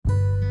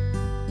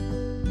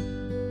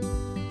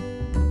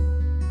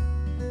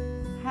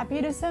Happy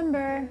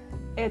December!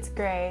 It's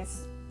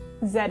Grace.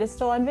 Zed is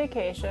still on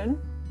vacation,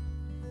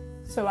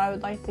 so I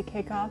would like to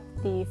kick off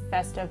the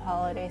festive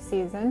holiday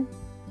season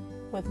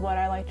with what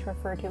I like to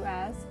refer to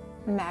as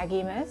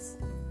Maggie-Miss.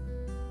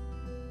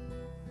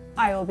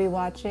 I will be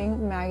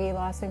watching Maggie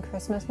Lawson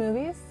Christmas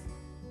movies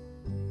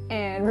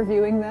and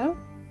reviewing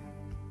them.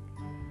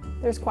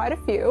 There's quite a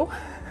few.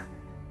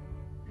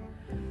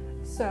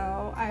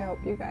 So I hope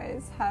you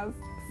guys have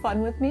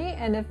fun with me,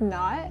 and if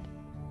not,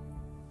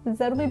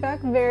 Zed will be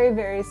back very,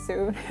 very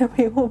soon and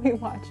we will be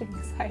watching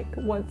Psych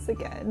once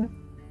again.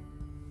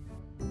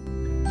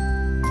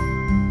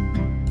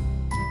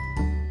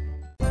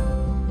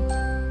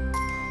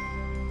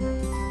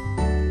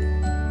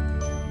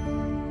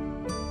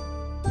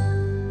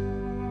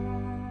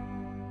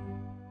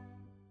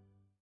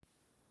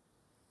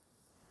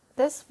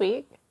 This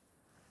week,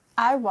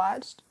 I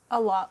watched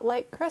A Lot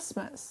Like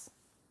Christmas,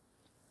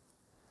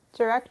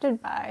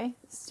 directed by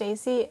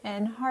Stacey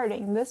N.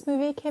 Harding. This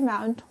movie came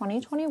out in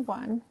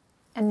 2021,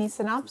 and the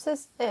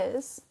synopsis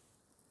is: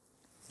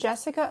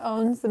 Jessica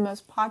owns the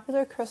most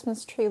popular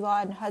Christmas tree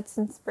lot in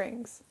Hudson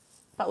Springs,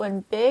 but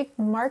when big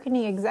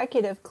marketing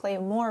executive Clay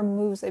Moore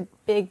moves a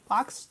big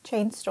box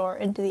chain store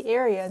into the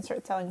area and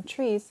starts selling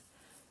trees,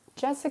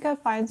 Jessica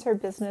finds her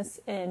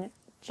business in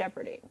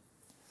jeopardy.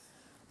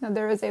 Now,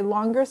 there is a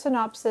longer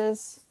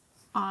synopsis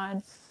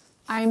on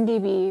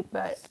IMDb,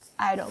 but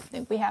I don't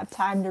think we have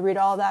time to read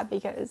all that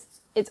because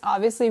it's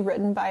obviously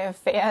written by a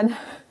fan.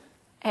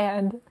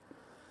 And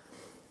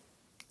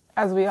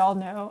as we all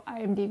know,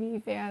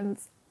 IMDb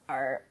fans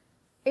are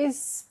a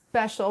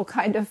special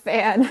kind of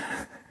fan.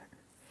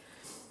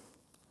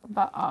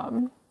 But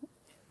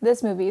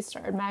this movie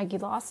starred Maggie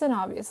Lawson,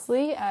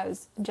 obviously,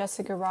 as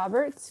Jessica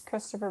Roberts,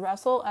 Christopher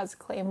Russell as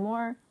Clay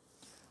Moore,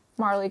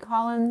 Marley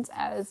Collins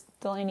as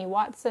Delaney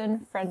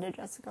Watson, friend of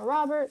Jessica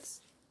Roberts,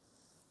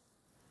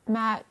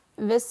 Matt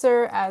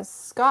Visser as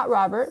Scott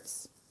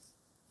Roberts,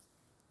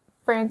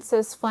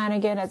 Frances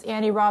Flanagan as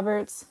Annie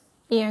Roberts,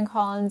 Ian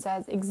Collins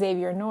as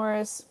Xavier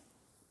Norris,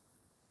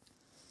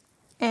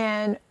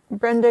 and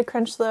Brenda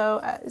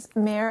Crenchlow as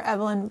Mayor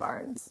Evelyn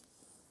Barnes.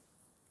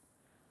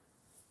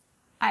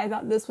 I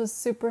thought this was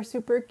super,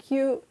 super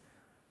cute.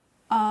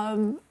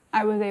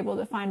 I was able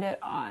to find it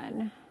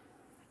on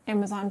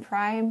Amazon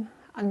Prime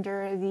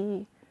under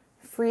the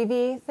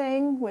Freevee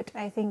thing, which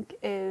I think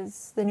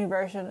is the new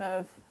version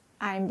of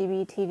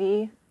IMDb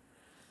TV.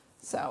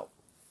 So,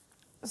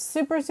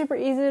 super, super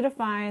easy to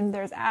find.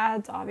 There's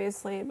ads,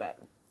 obviously, but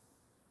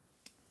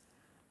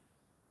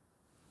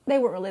they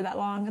weren't really that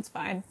long. It's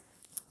fine.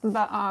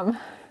 But,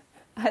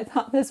 I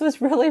thought this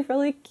was really,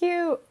 really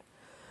cute.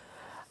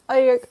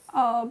 Like,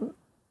 I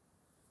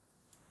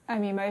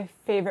mean, my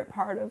favorite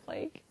part of,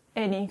 like,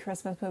 any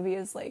Christmas movie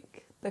is,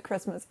 like, the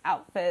Christmas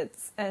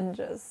outfits and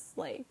just,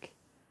 like,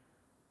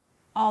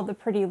 all the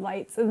pretty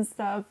lights and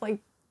stuff. Like,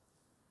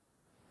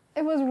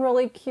 it was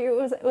really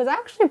cute. It was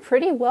actually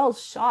pretty well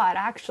shot,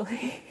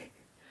 actually.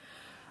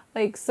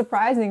 Like,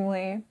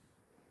 surprisingly.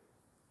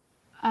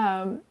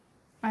 I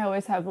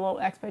always have low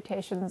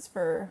expectations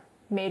for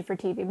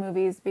made-for-TV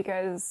movies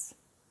because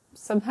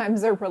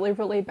sometimes they're really,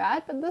 really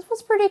bad, but this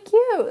was pretty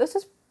cute. This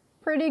was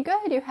pretty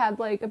good. You had,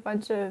 like, a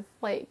bunch of,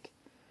 like,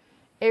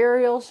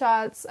 aerial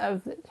shots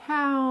of the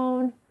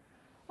town.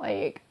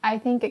 Like, I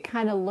think it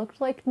kind of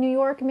looked like New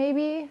York,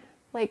 maybe.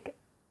 Like,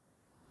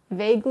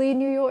 vaguely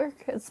New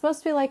York. It's supposed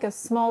to be like a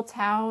small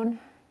town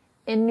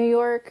in New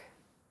York,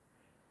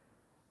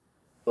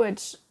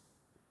 which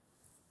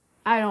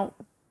it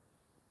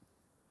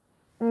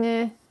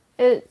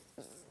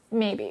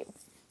maybe.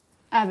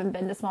 I haven't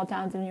been to small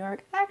towns in New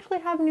York. I actually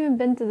haven't even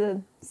been to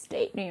the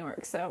state New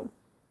York, so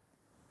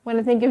when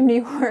I think of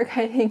New York,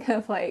 I think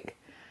of like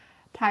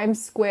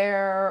Times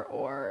Square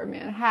or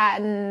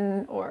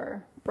Manhattan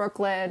or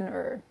Brooklyn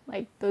or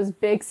like those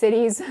big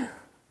cities.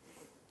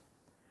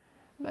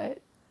 But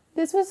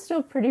this was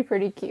still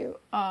pretty cute.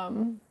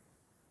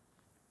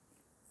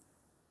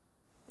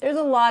 There's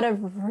a lot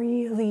of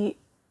really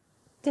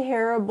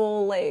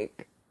terrible,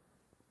 like,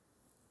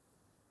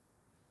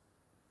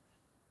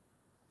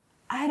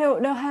 I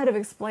don't know how to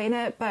explain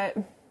it, but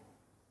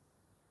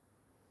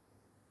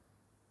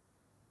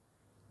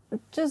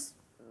just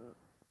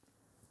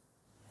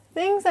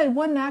things that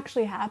wouldn't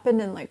actually happen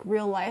in, like,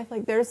 real life.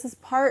 Like, there's this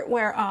part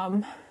where,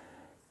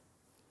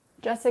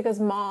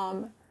 Jessica's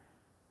mom,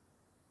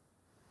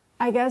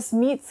 I guess,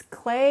 meets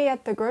Clay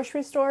at the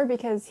grocery store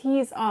because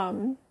he's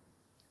going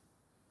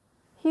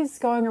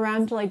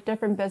around to, like,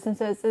 different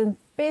businesses and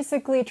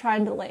basically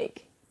trying to,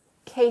 like,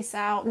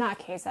 but,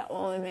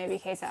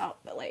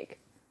 like,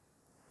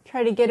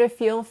 try to get a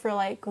feel for,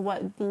 like,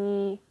 what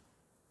the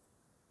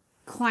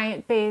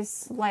client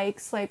base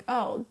likes. Like,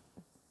 oh,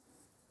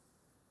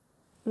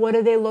 what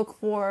do they look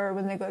for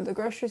when they go to the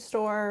grocery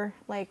store?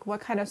 Like, what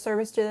kind of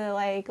service do they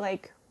like?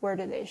 Like, where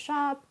do they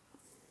shop?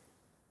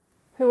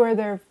 Who are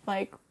their,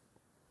 like,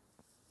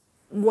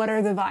 what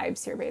are the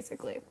vibes here,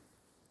 basically?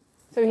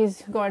 So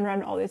he's going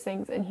around all these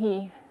things, and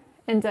he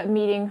ends up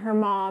meeting her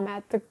mom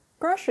at the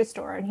grocery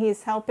store, and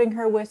he's helping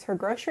her with her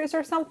groceries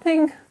or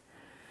something.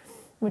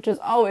 which is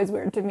always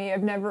weird to me.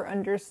 I've never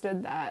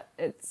understood that.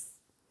 It's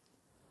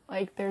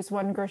like there's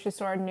one grocery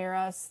store near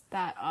us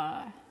that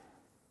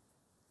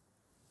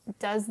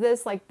does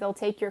this. Like they'll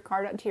take your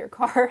card out to your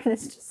car, and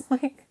it's just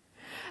like,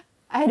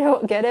 I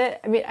don't get it.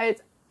 I mean,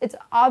 it's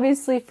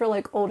obviously for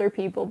like older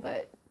people,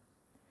 but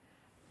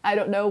I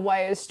don't know why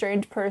a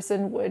strange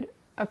person would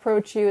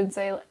approach you and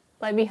say,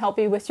 let me help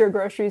you with your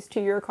groceries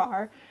to your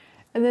car.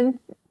 And then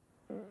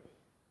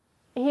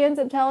he ends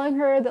up telling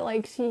her that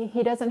like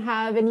he doesn't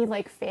have any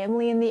like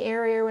family in the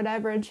area or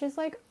whatever, and she's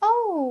like,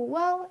 oh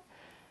well,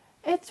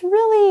 it's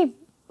really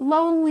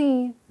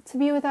lonely to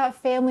be without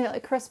family at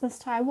like Christmas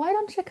time. Why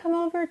don't you come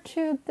over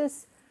to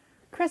this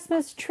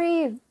Christmas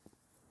tree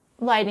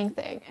lighting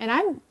thing? And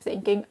I'm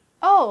thinking,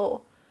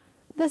 oh,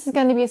 this is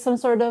going to be some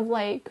sort of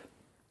like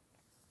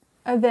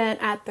event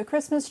at the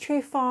Christmas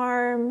tree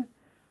farm,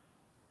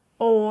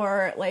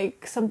 or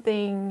like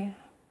something,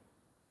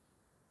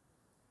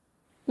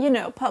 you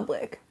know,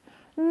 public.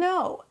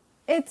 No,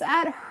 it's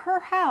at her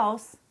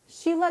house.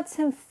 She lets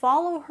him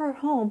follow her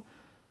home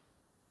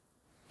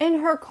in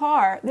her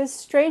car. This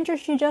stranger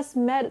she just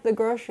met at the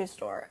grocery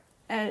store,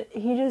 and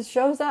he just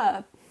shows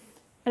up.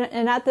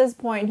 And at this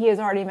point, he's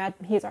already met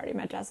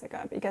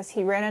Jessica, because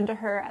he ran into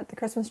her at the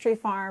Christmas tree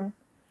farm,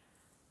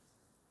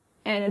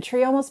 and a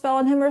tree almost fell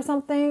on him or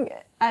something.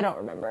 I don't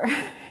remember.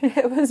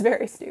 It was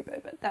very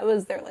stupid, but that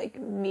was their like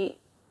meet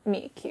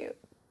cute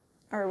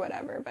or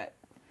whatever. But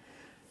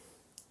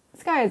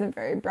this guy isn't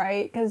very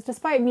bright, because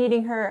despite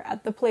meeting her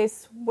at the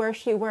place where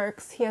she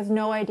works, he has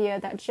no idea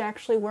that she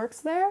actually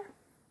works there.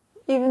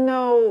 Even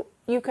though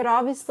you could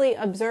obviously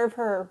observe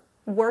her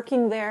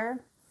working there.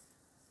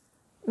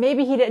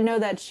 Maybe he didn't know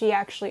that she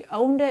actually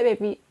owned it.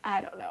 Maybe,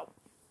 I don't know.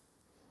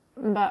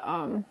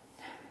 But,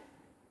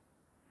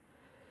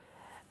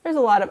 there's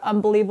a lot of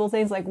unbelievable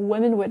things, like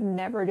women would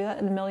never do that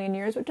in a million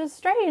years, which is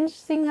strange,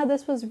 seeing how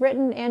this was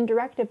written and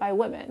directed by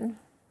women.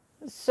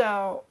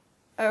 So,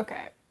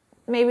 okay.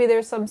 Maybe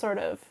there's some sort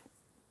of,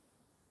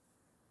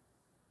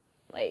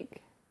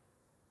 like,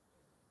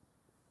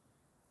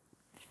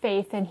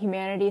 faith in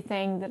humanity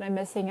thing that I'm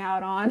missing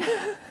out on.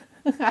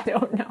 I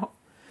don't know.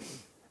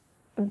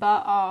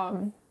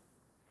 But,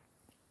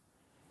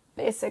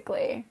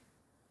 basically,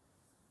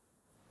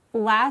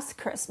 last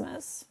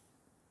Christmas...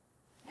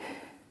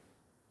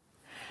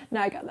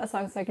 Now I got that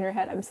song stuck in your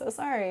head. I'm so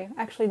sorry.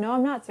 Actually, no,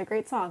 I'm not. It's a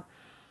great song.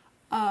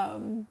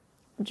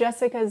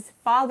 Jessica's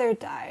father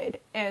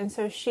died, and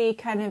so she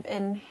kind of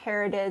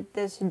inherited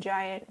this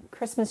giant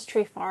Christmas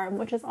tree farm,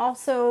 which is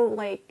also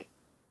like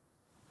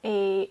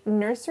a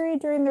nursery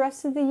during the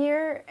rest of the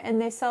year, and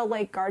they sell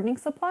like gardening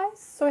supplies.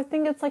 So I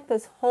think it's like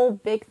this whole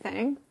big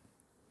thing.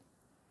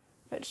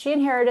 But she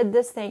inherited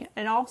this thing,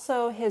 and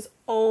also his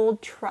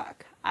old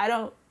truck.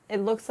 It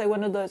looks like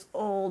one of those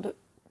old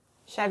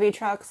Chevy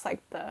trucks,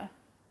 like the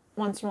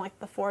ones from like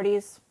the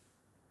 40s.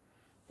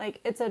 Like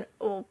it's an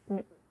old,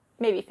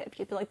 maybe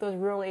 50s, but like those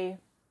really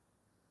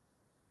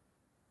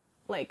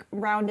like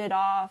rounded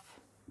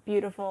off,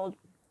 beautiful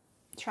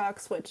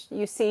trucks, which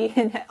you see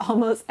in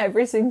almost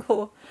every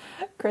single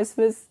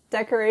Christmas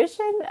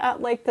decoration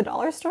at like the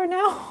dollar store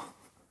now.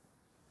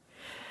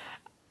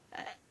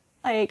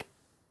 Like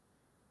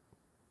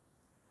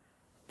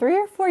 3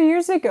 or 4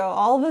 years ago,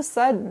 all of a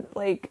sudden,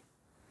 like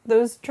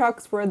those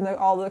trucks were in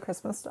all the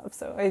Christmas stuff.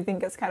 So I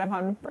think it's kind of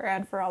on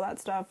brand for all that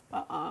stuff.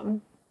 But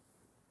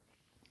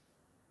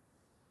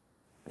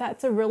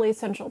that's a really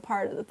central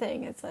part of the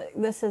thing. It's like,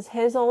 this is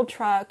his old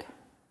truck,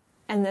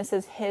 and this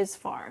is his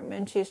farm,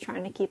 and she's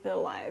trying to keep it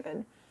alive.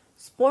 And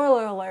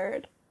spoiler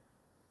alert,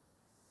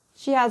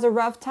 she has a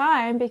rough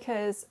time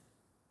because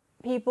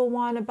people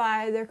want to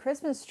buy their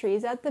Christmas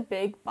trees at the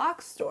big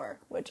box store,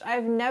 which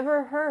I've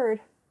never heard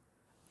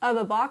of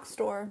a box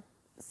store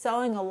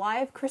selling a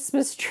live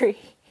Christmas tree.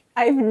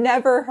 I've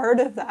never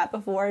heard of that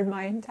before in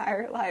my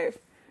entire life.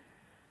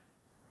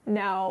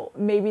 Now,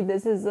 maybe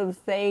this is a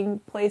thing,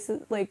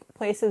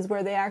 places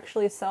where they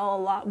actually sell a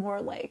lot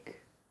more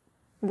like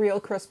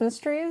real Christmas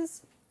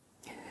trees,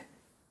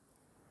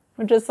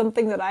 which is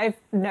something that I've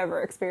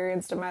never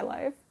experienced in my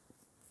life.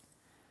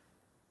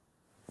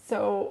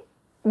 So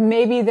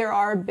maybe there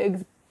are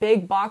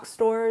big box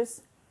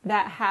stores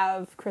that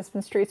have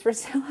Christmas trees for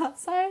sale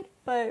outside,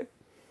 but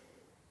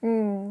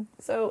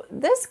so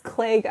this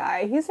Clay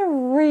guy, he's a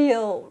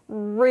real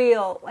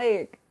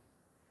like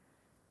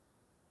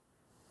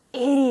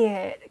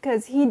idiot,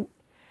 because he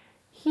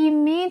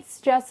meets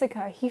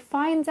Jessica. He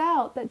finds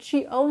out that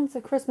she owns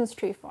a Christmas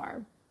tree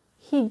farm.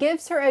 He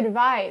gives her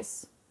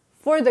advice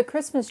for the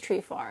Christmas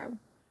tree farm,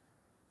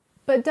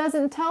 but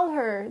doesn't tell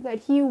her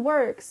that he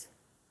works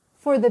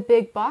for the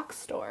big box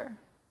store.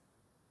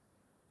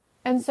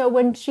 And so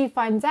when she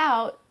finds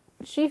out,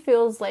 she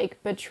feels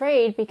like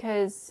betrayed,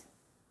 because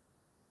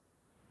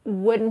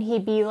wouldn't he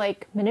be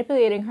like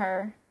manipulating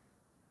her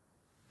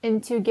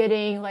into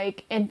getting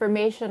like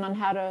information on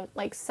how to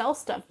like sell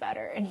stuff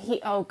better? And he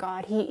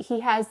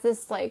has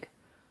this like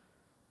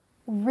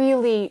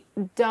really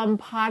dumb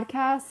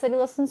podcast that he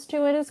listens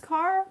to in his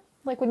car.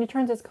 Like when he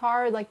turns his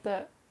car, like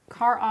the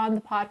car on,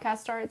 the podcast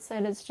starts,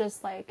 and it's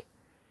just like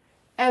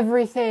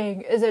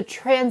everything is a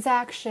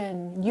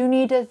transaction. You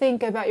need to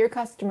think about your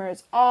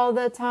customers all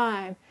the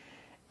time.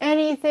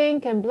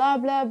 Anything can blah,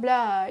 blah,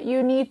 blah.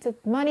 You need to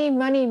money,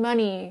 money,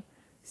 money.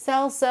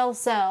 Sell, sell,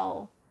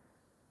 sell.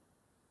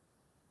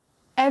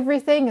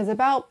 Everything is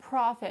about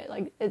profit.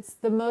 Like, it's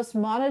the most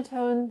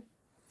monotone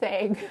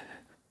thing.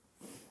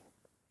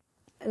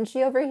 And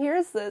she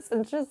overhears this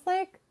and she's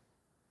like,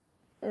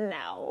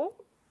 no,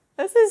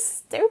 this is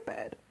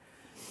stupid.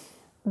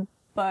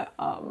 But,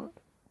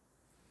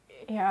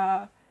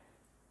 yeah,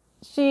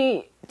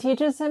 she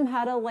teaches him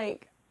how to,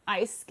 like,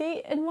 ice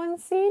skate in one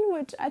scene,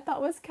 which I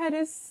thought was kind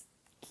of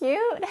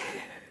cute.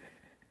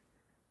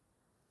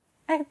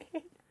 I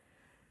mean,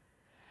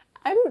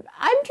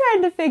 I'm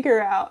trying to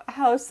figure out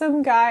how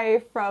some guy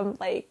from,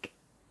 like,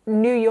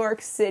 New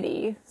York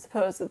City,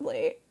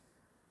 supposedly,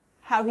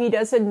 how he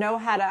doesn't know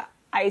how to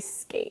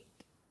ice skate.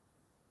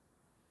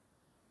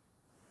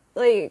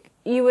 Like,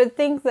 you would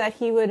think that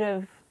he would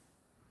have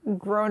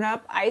grown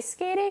up ice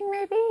skating,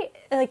 maybe?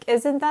 Like,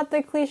 isn't that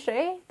the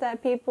cliche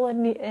that people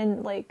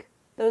in like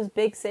those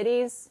big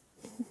cities,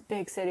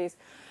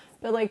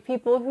 but like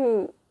people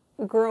who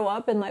grow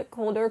up in like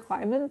colder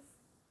climates,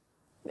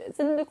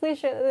 isn't the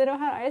cliche that they know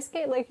how to ice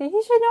skate? Like,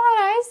 you should know how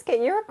to ice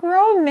skate. You're a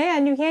grown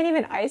man. You can't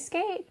even ice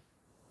skate?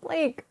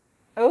 Like,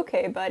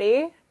 okay,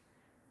 buddy.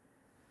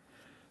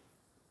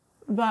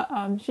 But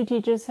she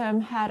teaches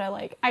him how to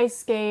like ice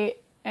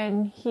skate,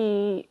 and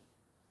he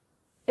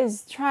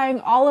is trying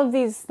all of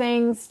these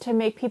things to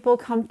make people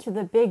come to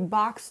the big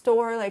box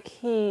store. Like,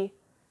 he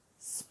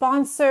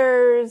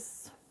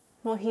sponsors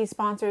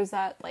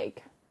that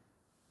like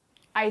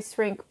ice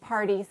rink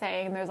party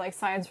thing. There's like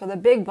signs for the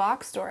big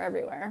box store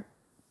everywhere.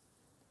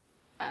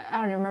 I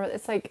don't even remember.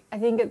 It's like, I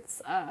think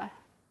it's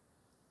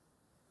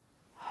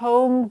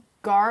Home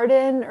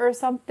Garden or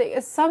something.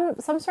 It's some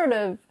sort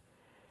of,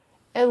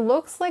 it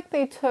looks like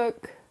they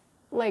took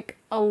like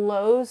a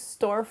Lowe's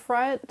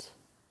storefront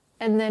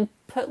and then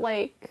put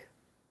like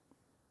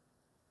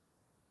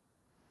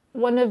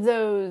one of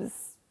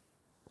those,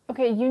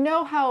 okay, you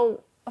know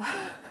how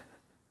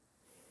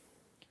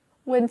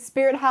when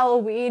Spirit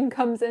Halloween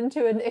comes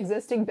into an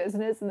existing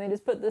business and they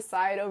just put the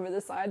sign over the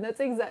sign,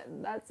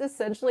 that's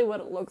essentially what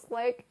it looks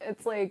like.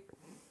 It's like,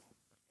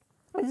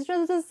 it's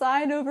just a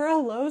sign over a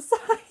Lowe's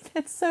sign.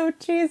 It's so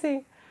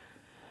cheesy.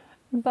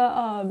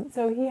 But,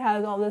 so he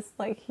has all this,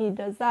 like, he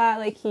does that,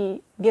 like,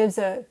 he gives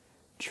a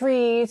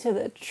tree to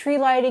the tree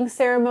lighting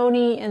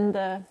ceremony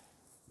in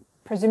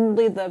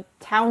presumably the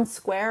town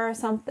square or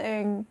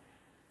something,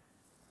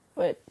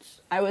 which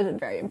I wasn't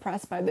very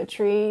impressed by the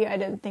tree. I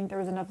didn't think there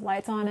was enough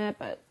lights on it,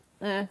 but,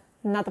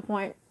 not the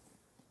point.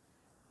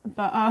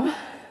 But,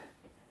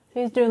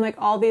 he's doing, like,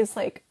 all these,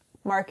 like,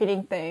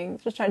 marketing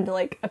things, just trying to,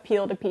 like,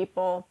 appeal to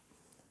people.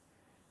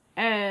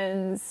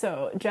 And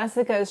so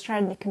Jessica is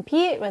trying to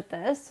compete with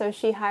this, so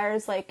she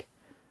hires, like,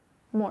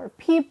 more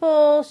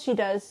people. She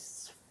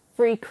does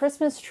free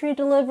Christmas tree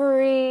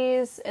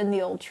deliveries in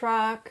the old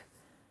truck.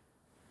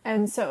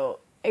 And so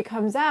it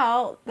comes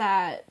out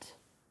that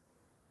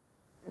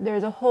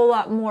there's a whole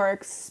lot more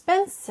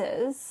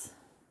expenses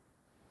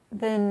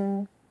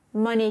than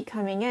money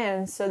coming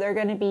in, so they're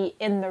going to be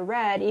in the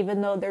red,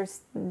 even though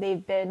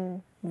they've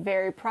been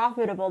very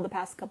profitable the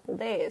past couple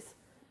days.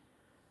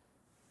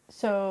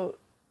 So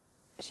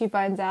she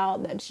finds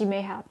out that she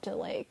may have to,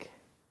 like,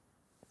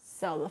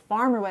 sell the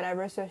farm or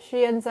whatever, so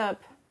she ends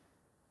up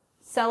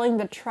selling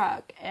the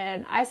truck.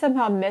 And I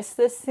somehow missed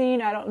this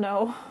scene. I don't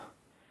know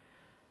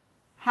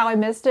how I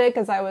missed it,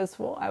 because I was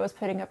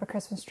putting up a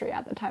Christmas tree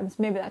at the time, so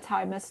maybe that's how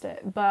I missed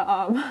it.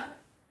 But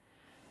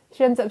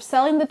she ends up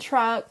selling the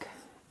truck,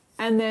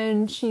 and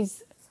then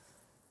she's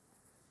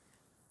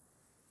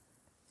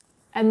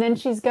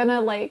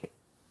gonna, like,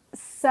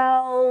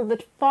 sell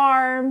the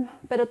farm,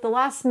 but at the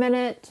last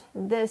minute,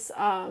 this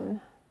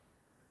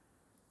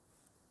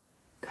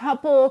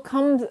couple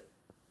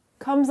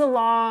comes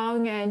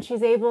along, and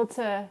she's able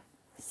to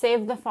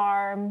save the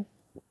farm.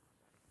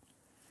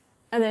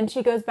 And then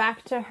she goes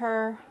back to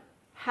her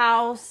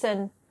house,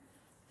 and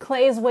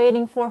Clay's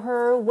waiting for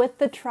her with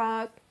the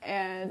truck.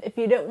 And if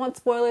you didn't want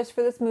spoilers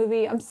for this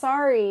movie, I'm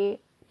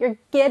sorry, you're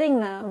getting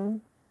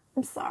them.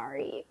 I'm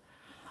sorry.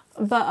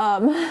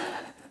 But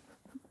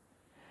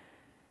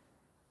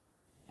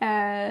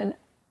and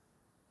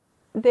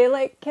they,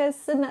 like,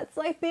 kiss, and that's,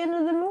 like, the end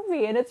of the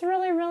movie, and it's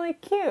really, really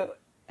cute.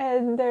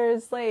 And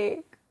there's,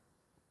 like,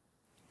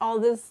 all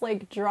this,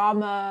 like,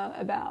 drama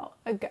about,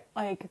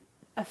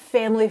 a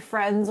family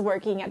friends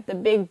working at the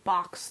big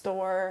box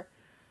store,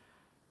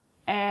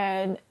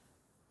 and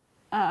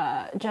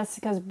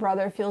Jessica's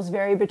brother feels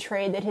very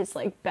betrayed that his,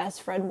 like,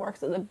 best friend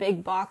works at the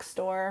big box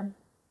store.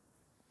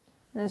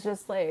 And it's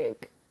just,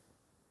 like,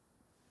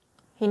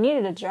 he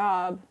needed a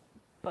job,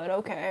 but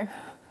okay.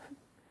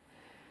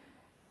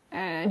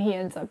 And he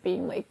ends up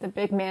being, like, the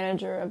big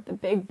manager of the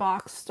big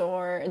box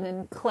store. And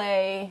then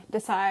Clay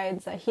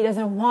decides that he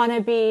doesn't want to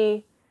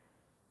be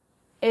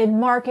in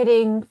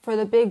marketing for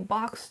the big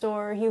box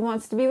store. He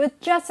wants to be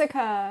with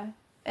Jessica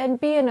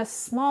and be in a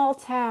small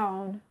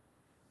town.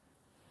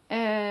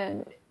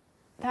 And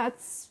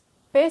that's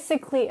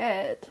basically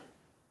it.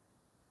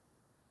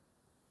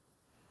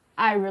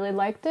 I really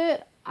liked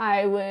it.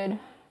 I would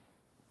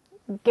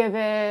give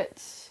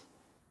it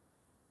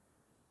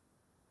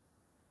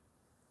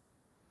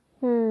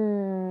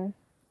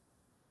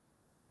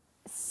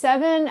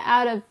 7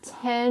 out of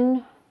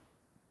 10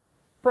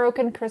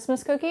 broken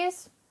Christmas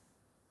cookies.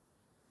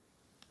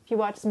 If you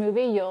watch the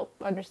movie, you'll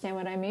understand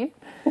what I mean.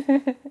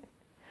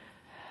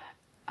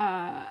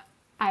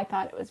 I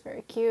thought it was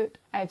very cute.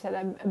 I've said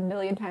that a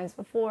million times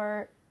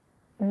before.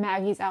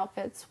 Maggie's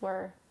outfits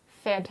were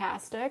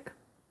fantastic.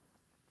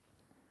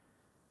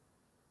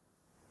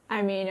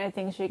 I mean, I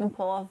think she can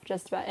pull off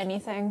just about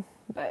anything,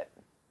 but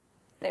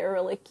they were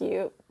really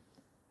cute.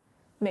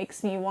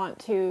 Makes me want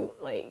to,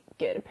 like,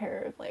 get a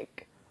pair of,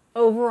 like,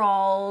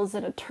 overalls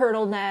and a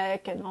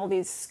turtleneck and all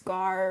these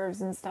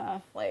scarves and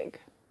stuff.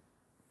 Like,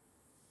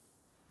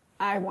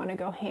 I want to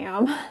go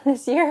ham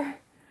this year.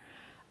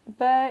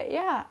 But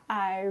yeah,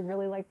 I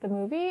really like the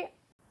movie,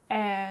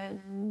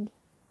 and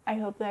I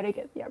hope that I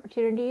get the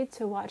opportunity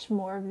to watch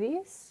more of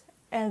these,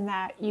 and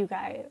that you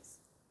guys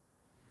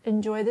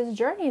enjoy this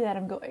journey that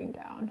I'm going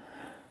down.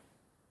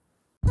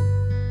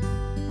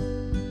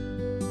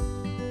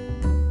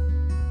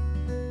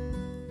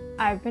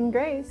 I've been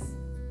Grace,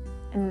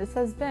 and this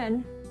has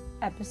been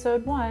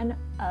episode 1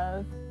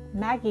 of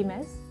Maggie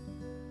Miss.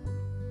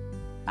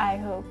 I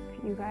hope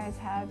you guys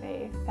have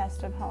a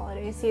festive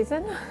holiday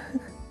season.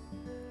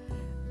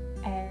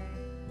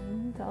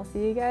 And I'll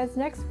see you guys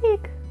next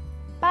week.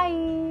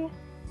 Bye!